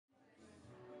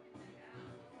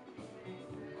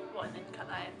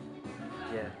Right.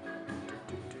 Yeah.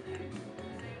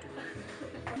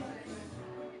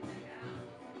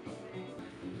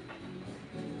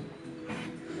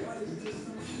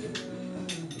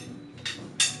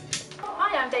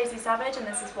 Hi, I'm Daisy Savage and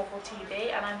this is Waffle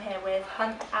TV and I'm here with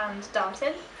Hunt and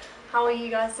Darton. How are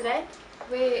you guys today?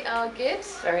 We are good.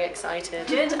 Very excited.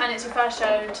 Good, and it's your first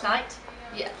show tonight?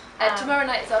 Yeah. Tomorrow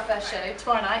night is our first show.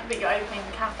 Tomorrow night, but you're opening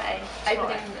the cafe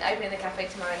tomorrow. Opening the cafe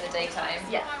tomorrow in the daytime.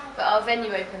 Yeah. But our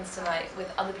venue opens tonight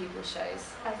with other people's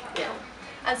shows. Okay. Yeah. Cool.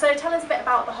 And so tell us a bit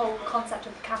about the whole concept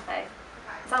of the cafe.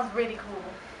 It sounds really cool.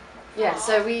 Yeah,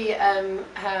 so we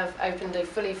have opened a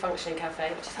fully functioning cafe,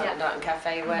 which is Hunt and Darton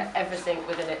Cafe, where everything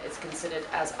within it is considered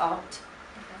as art.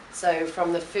 Okay. So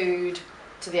from the food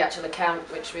to the actual account,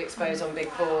 which we expose on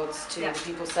big boards, to the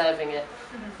people serving it,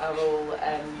 are all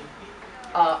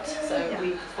art. So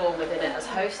we perform within it as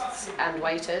hosts and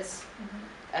waiters.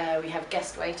 We have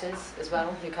guest waiters as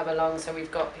well who come along. So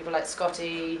we've got people like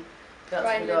Scotty,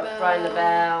 Brian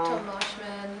LaBelle,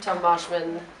 Tom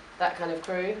Marshman, that kind of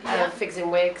crew, Figs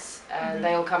in Wigs, and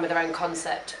they all come with their own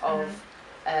concept of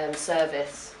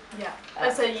service.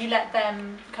 Yeah. So you let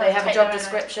them kind They of have a take job their own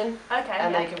description, Okay.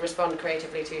 and they can respond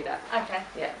creatively to that. Okay.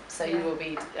 Yeah. So you will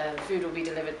be food will be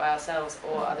delivered by ourselves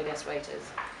or other guest waiters.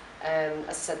 As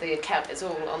I said, the account is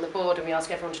all on the board, and we ask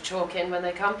everyone to chalk in when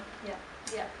they come. Yeah.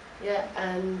 Yeah. Yeah,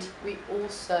 and we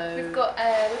also We've got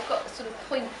sort of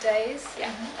point days.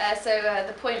 Yeah. So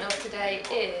the point of today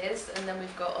is, and then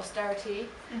we've got austerity.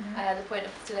 The point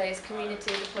of today is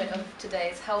community. The point of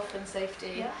today is health and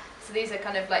safety. Yeah. So these are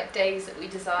kind of like days that we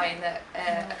design that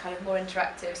are kind of more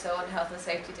interactive. So on Health and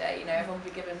Safety Day, you know, everyone will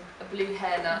be given a blue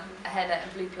hairnet,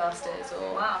 and blue plasters,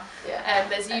 or Wow.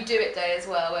 there's You Do It Day as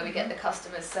well, where we get the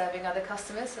customers serving other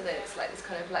customers. So that it's like this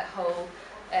kind of like whole.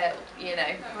 You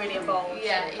know, Really involved.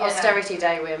 Yeah. Austerity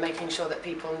Day, we're making sure that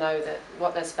people know that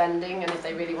what they're spending, and if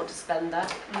they really want to spend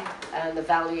that, and the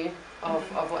value of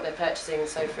what they're purchasing.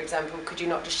 So, for example, could you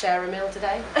not just share a meal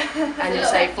today, and you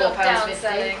save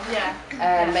 £4.50?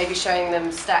 Yeah. Maybe showing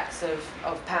them stacks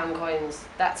of pound coins.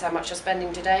 That's how much you're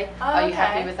spending today. Oh, Are you okay.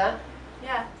 happy with that?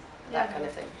 Yeah. That kind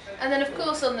of thing. And then of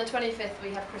course on the 25th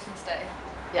we have Christmas Day.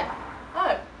 Yeah.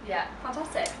 Oh, Yeah.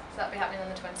 fantastic. So that'll be happening on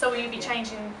the 25th. So will you be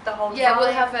changing the whole Yeah, we'll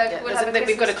design? have a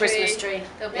We've got a Christmas tree.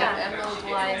 There'll be a mulled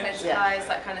wine, mince pies,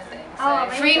 that kind of thing. So Oh,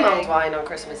 amazing. Free mulled wine on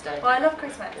Christmas Day. Well, I love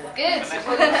Christmas. good.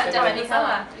 Well, you should definitely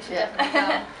come. You should definitely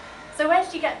come. So where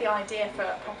did you get the idea for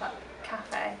a pop-up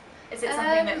cafe? Is it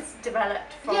something that's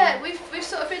developed from... Yeah, we've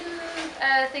sort of been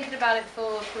thinking about it for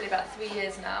probably about 3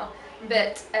 years now.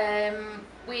 But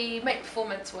we make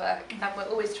performance work, and we're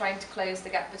always trying to close the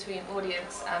gap between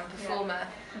audience and performer.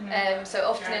 So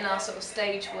often in our sort of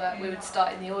stage work, we would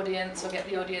start in the audience or get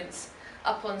the audience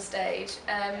up on stage.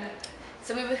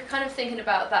 So we were kind of thinking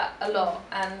about that a lot,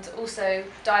 and also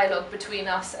dialogue between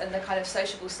us and the kind of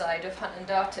sociable side of Hunt and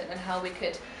Darton, and how we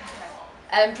could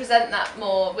present that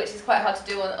more, which is quite hard to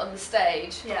do on the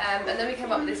stage. And then we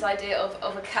came up with this idea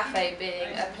of a cafe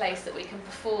being a place that we can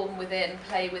perform within,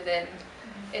 play within,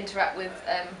 interact with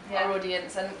our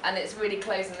audience, and it's really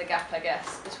closing the gap, I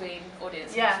guess, between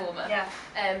audience and performer.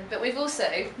 But we've also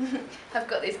have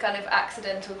got these kind of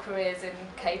accidental careers in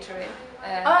catering,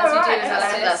 as you do as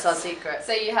artists. That's our secret.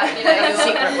 So you have, you know, your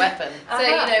secret weapon. So you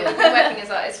know, we've been working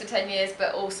as artists for 10 years,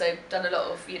 but also done a lot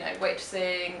of, you know,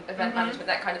 waitressing, event management,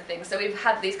 that kind of thing. So we've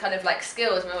had these kind of like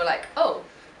skills, and we were like, oh,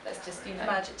 let's just, you know,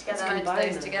 merge it together. Let's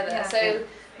merge those together. Yeah. So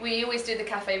we always do the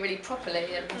cafe really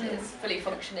properly, and it's fully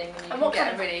functioning, and you And can what get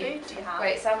kind a really of food do you have?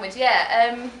 great sandwich.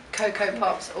 Yeah,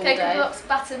 Coco-Pops all day. Coco-Pops,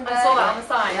 Battenberg. I saw that on the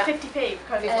side. Yeah. 50p.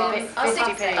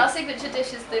 50p. Our signature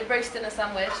dish is the roast dinner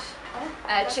sandwich,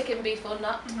 chicken, beef or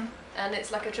nut, and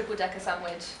it's like a triple-decker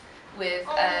sandwich with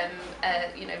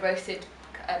you know, roasted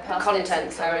parsnips Contents and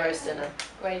of a carrot, roast dinner.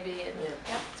 gravy, and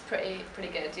it's pretty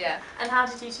good. Yeah. And how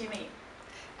did you two meet?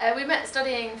 We met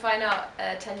studying fine art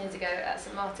 10 years ago at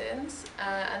St Martin's,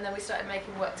 and then we started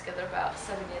making work together about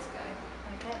 7 years ago.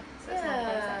 Okay, so it's not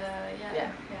process.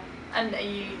 Yeah. And do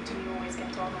you always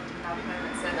get on, or do you have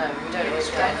moments that... No, we don't always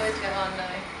We don't always get on, no.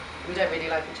 We don't really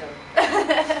like each other.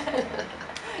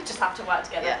 Just have to work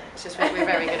together. Yeah, it's just we're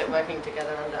very good at working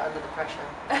together under the pressure.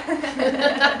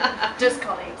 Just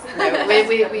colleagues. No,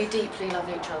 we deeply love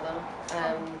each other,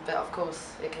 but of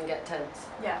course it can get tense.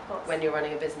 Yeah, of course. When you're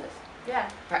running a business. Yeah.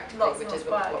 Practically, Lots which of is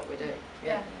work. what we do.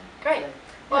 Yeah. Great.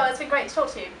 Well, it's been great to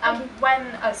talk to you.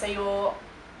 So you're,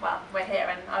 well, we're here,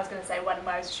 and I was going to say when and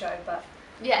where is the show, but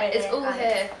yeah, it's here, all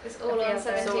here. It's all on every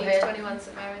other- 1721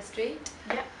 St Mary's Street.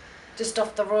 Yeah. Just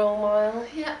off the Royal Mile.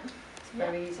 Yeah. It's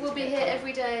very easy. We'll to be get here to.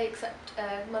 every day except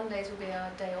Mondays will be our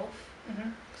day off.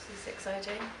 Mhm. This is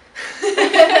exciting. What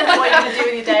are you going to do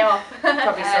with your day off?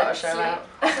 Probably sort a show sleep. out.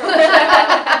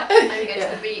 Maybe go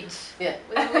to the beach. Yeah.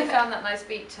 We found that nice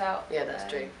beach out. Yeah, that's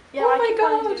true. Yeah, Oh I my keep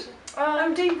wanting God. to-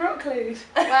 I'm deep rock glued.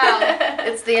 Wow.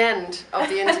 It's the end of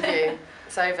the interview.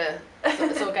 It's over.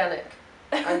 It's organic.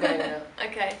 I'm going now.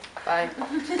 Okay. Bye.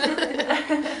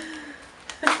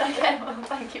 Okay, well,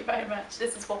 thank you very much.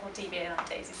 This is Waffle TV and I'm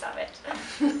Daisy Savage.